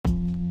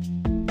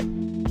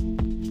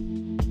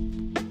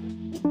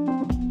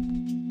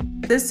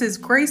This is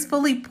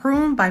Gracefully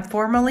Pruned by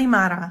Formerly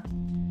Mara.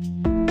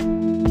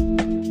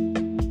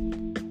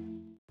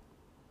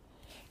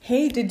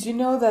 Hey, did you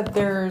know that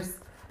there's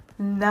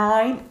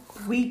 9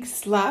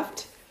 weeks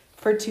left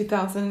for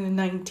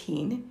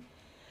 2019?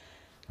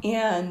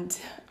 And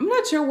I'm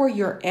not sure where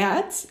you're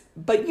at,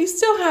 but you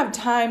still have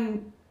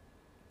time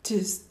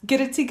to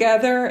get it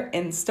together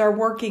and start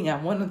working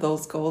on one of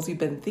those goals you've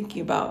been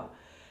thinking about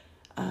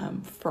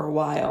for a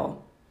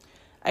while.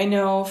 I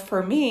know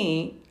for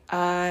me,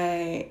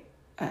 I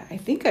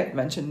think I've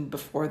mentioned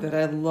before that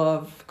I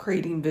love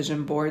creating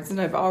vision boards, and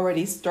I've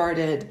already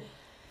started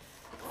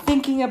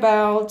thinking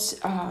about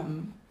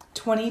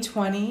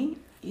 2020.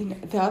 You know,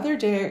 the other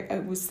day I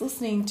was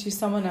listening to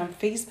someone on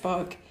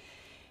Facebook,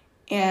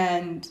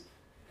 and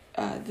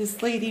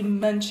this lady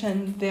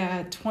mentioned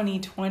that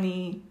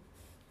 2020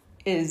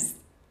 is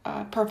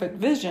perfect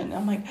vision.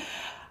 I'm like,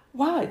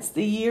 wow, it's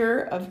the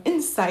year of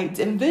insight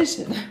and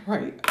vision,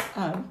 right?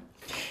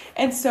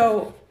 And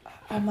so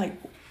I'm like,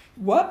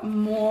 what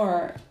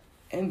more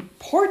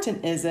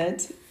important is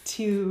it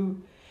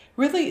to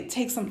really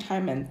take some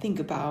time and think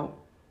about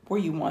where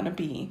you want to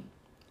be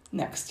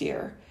next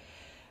year?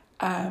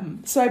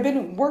 So I've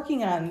been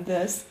working on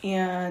this,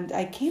 and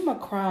I came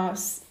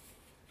across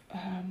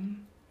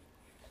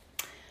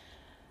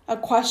a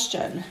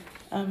question.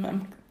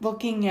 I'm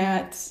looking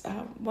at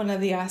one of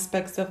the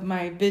aspects of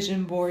my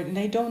vision board, and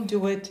I don't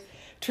do it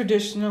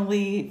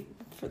traditionally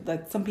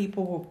that some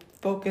people will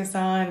focus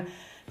on,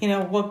 you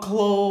know, what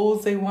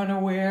clothes they want to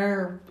wear,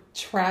 or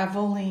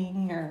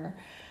traveling, or,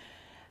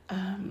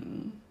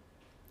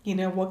 you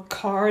know, what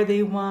car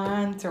they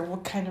want, or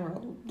what kind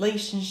of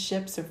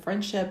relationships or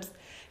friendships.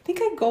 I think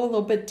I go a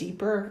little bit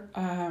deeper.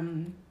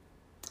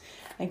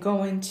 I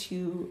go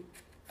into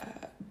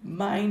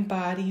mind,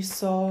 body,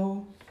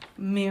 soul,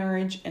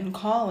 marriage, and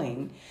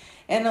calling.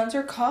 And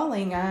under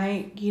calling,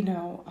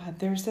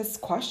 there's this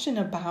question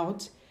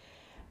about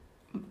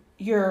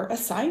your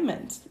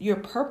assignment, your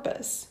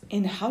purpose,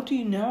 and how do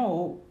you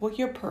know what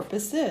your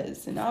purpose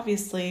is? And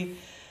obviously,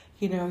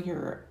 you know,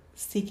 you're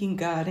seeking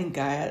God, and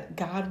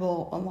God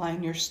will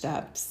align your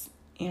steps,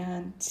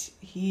 and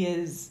He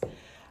is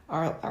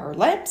our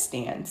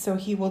lampstand, so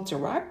He will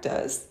direct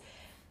us,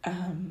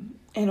 and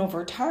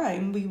over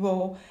time it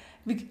will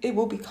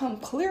become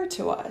clear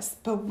to us.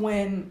 But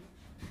when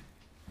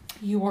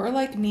you are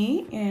like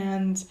me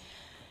and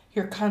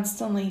you're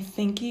constantly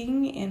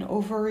thinking and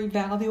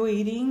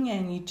over-evaluating,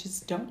 and you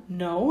just don't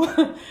know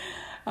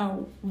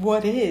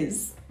what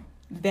is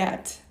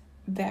that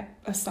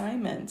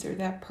assignment or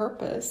that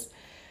purpose.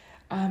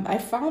 I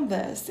found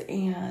this,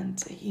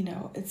 and you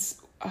know, it's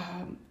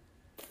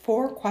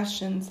 4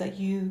 questions that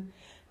you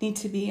need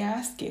to be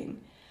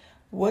asking.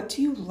 What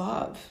do you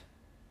love?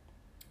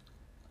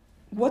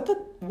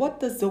 What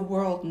does the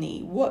world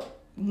need?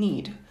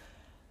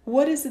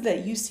 What is it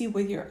that you see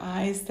with your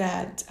eyes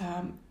that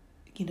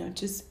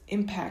just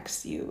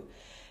impacts you?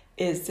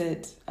 Is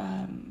it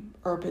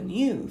urban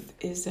youth?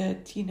 Is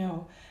it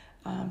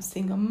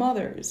single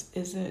mothers?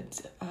 Is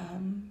it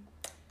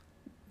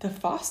the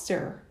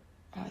foster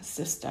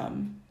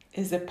system?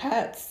 Is it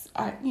pets?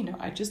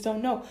 I just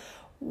don't know.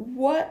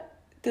 What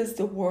does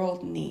the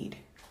world need?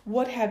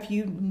 What have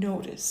you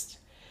noticed?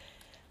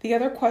 The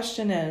other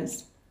question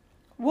is,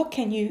 what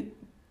can you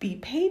be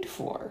paid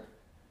for?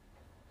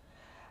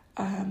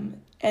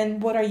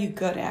 And what are you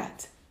good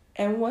at?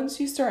 And once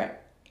you start,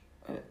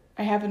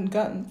 I haven't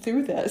gotten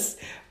through this,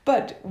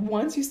 but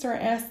once you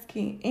start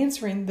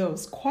answering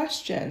those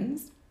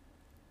questions,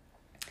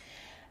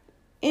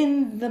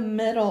 in the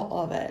middle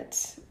of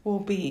it will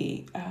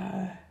be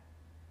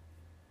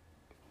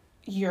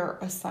your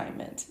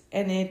assignment.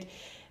 And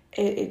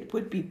it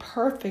would be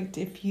perfect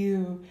if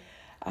your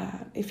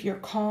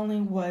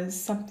calling was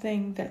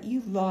something that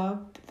you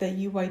loved, that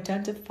you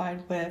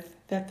identified with,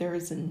 that there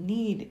is a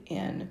need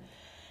in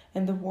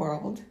the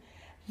world,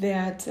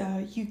 that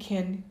you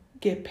can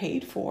get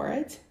paid for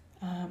it,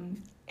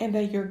 and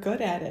that you're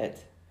good at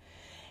it.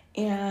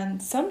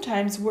 And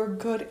sometimes we're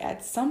good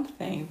at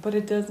something, but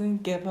it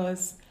doesn't give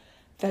us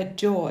that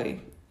joy.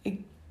 It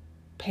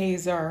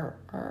pays a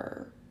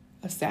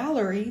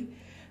salary,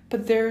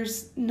 but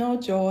there's no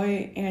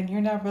joy, and you're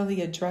not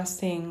really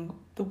addressing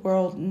the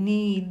world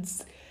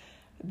needs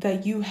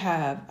that you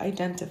have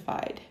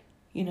identified,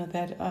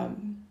 that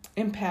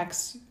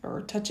impacts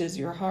or touches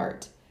your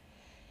heart.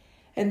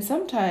 And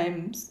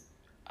sometimes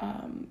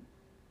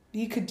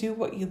you could do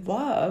what you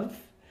love,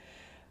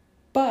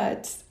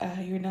 but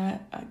you're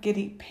not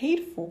getting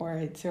paid for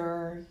it,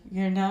 or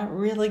you're not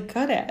really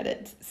good at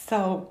it.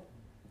 So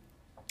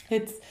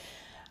it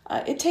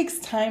takes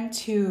time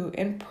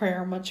in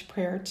prayer, much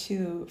prayer,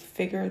 to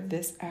figure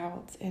this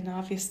out. And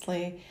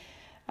obviously,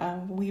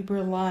 we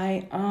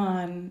rely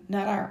on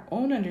not our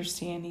own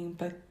understanding,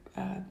 but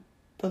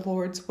the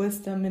Lord's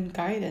wisdom and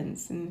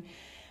guidance. And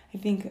I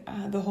think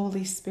the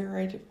Holy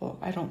Spirit,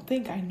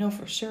 I know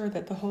for sure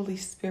that the Holy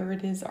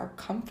Spirit is our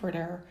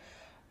comforter,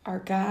 our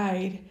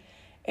guide,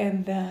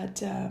 and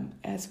that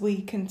as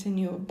we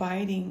continue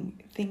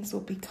abiding, things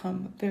will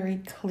become very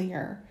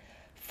clear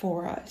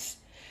for us.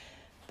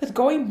 But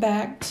going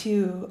back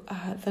to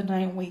the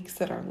 9 weeks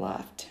that are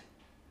left,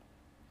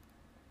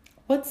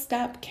 what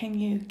step can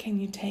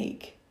you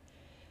take?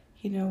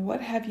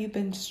 What have you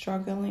been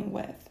struggling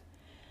with?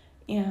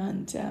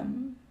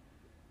 And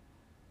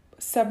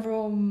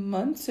several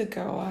months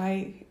ago,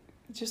 I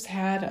just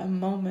had a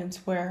moment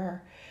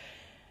where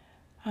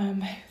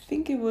I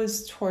think it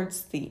was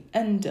towards the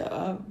end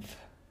of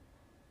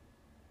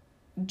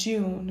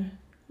June,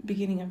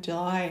 beginning of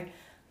July,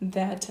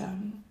 that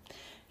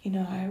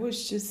I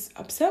was just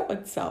upset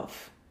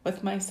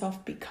with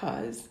myself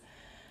because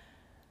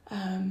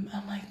I'm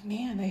like,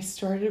 man, I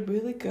started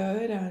really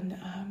good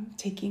on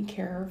taking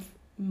care of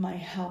my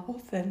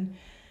health, and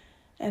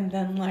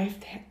then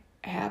life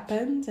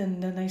happened,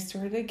 and then I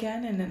started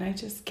again, and then I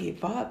just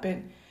gave up.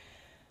 And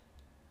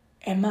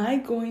am I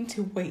going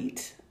to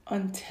wait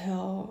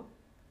until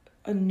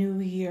a new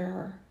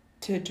year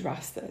to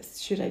address this?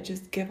 Should I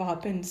just give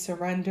up and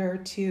surrender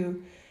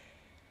to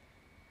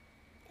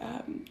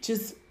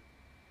just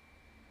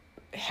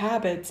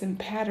habits and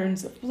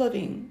patterns of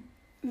living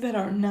that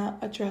are not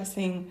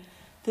addressing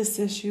this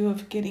issue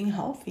of getting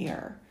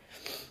healthier?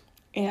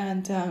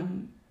 And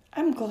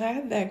I'm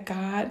glad that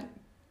God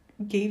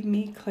gave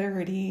me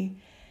clarity,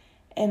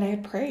 and I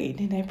prayed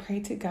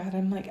to God.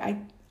 I'm like, I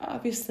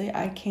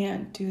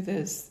can't do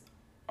this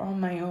on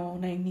my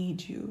own. I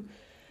need you.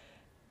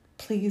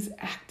 Please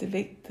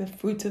activate the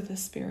fruits of the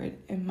Spirit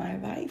in my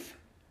life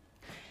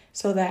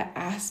so that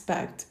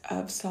aspect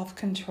of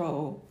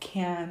self-control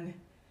can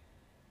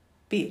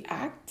be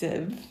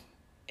active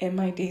in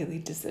my daily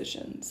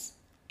decisions.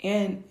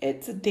 And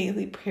it's a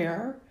daily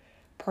prayer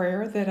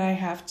that I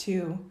have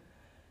to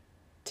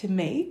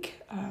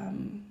make,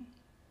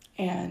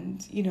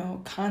 and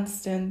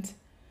constant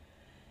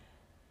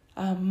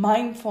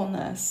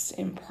mindfulness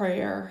in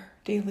prayer,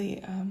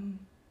 daily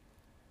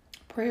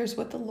prayers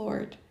with the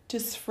Lord,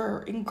 just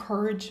for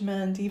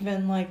encouragement,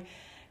 even like,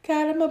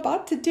 God, I'm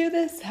about to do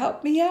this,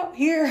 help me out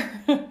here.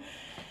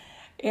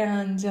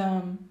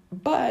 And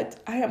but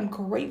I am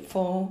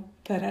grateful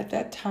that at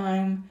that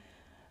time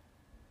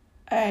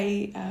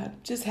I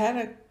just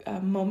had a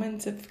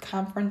moment of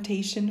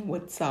confrontation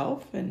with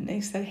self, and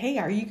they said, hey,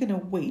 are you going to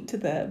wait to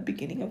the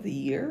beginning of the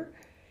year?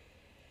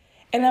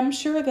 And I'm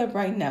sure that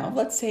right now,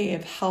 let's say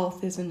if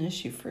health is an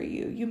issue for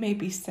you, you may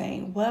be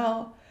saying,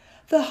 well,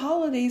 the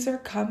holidays are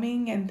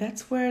coming, and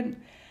that's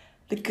when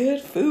the good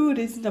food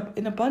is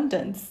in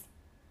abundance.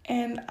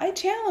 And I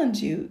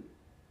challenge you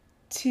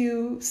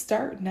to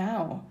start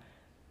now.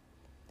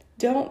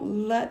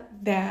 Don't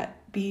let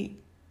that be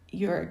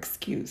your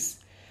excuse.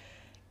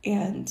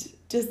 And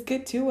just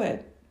get to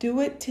it. Do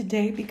it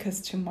today,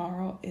 because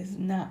tomorrow is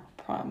not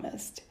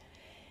promised.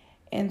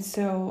 And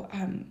so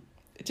I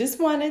just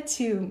wanted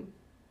to,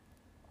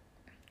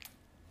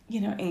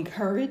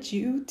 encourage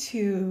you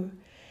to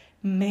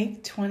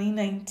make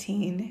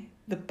 2019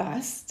 the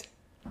best,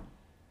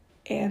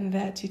 and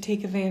that you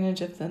take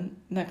advantage of the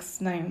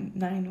next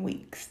nine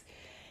weeks.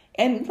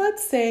 And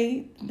let's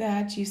say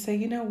that you say,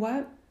 you know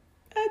what,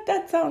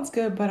 that sounds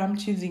good, but I'm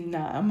choosing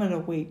not. I'm going to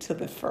wait till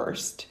the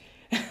first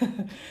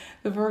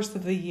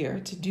of the year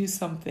to do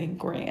something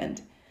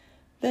grand.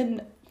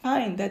 Then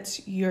fine,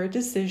 that's your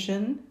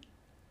decision.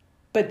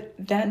 But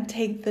then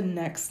take the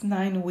next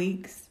 9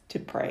 weeks to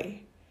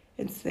pray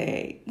and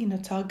say,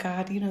 tell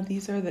God,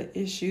 these are the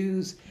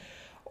issues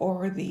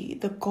or the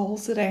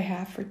goals that I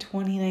have for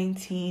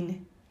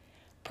 2019.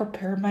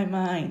 Prepare my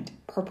mind,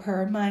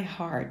 prepare my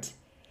heart.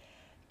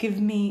 Give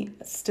me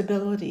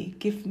stability,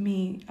 give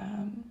me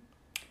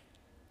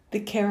the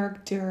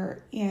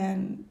character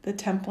and the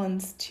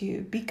templates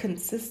to be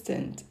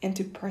consistent and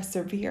to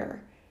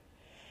persevere.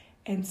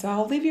 And so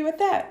I'll leave you with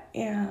that.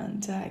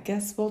 And I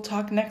guess we'll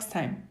talk next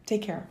time.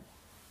 Take care.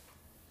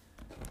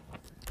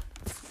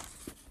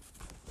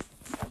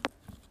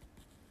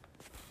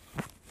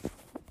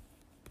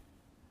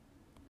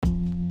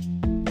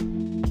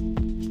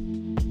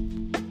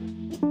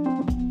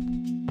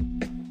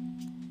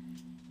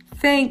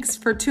 Thanks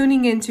for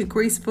tuning in to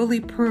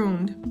Gracefully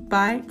Pruned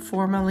by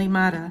Formerly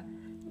Mata.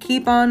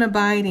 Keep on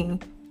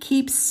abiding,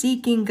 keep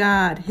seeking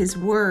God, His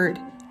Word,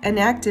 and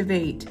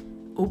activate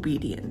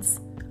obedience.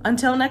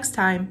 Until next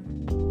time.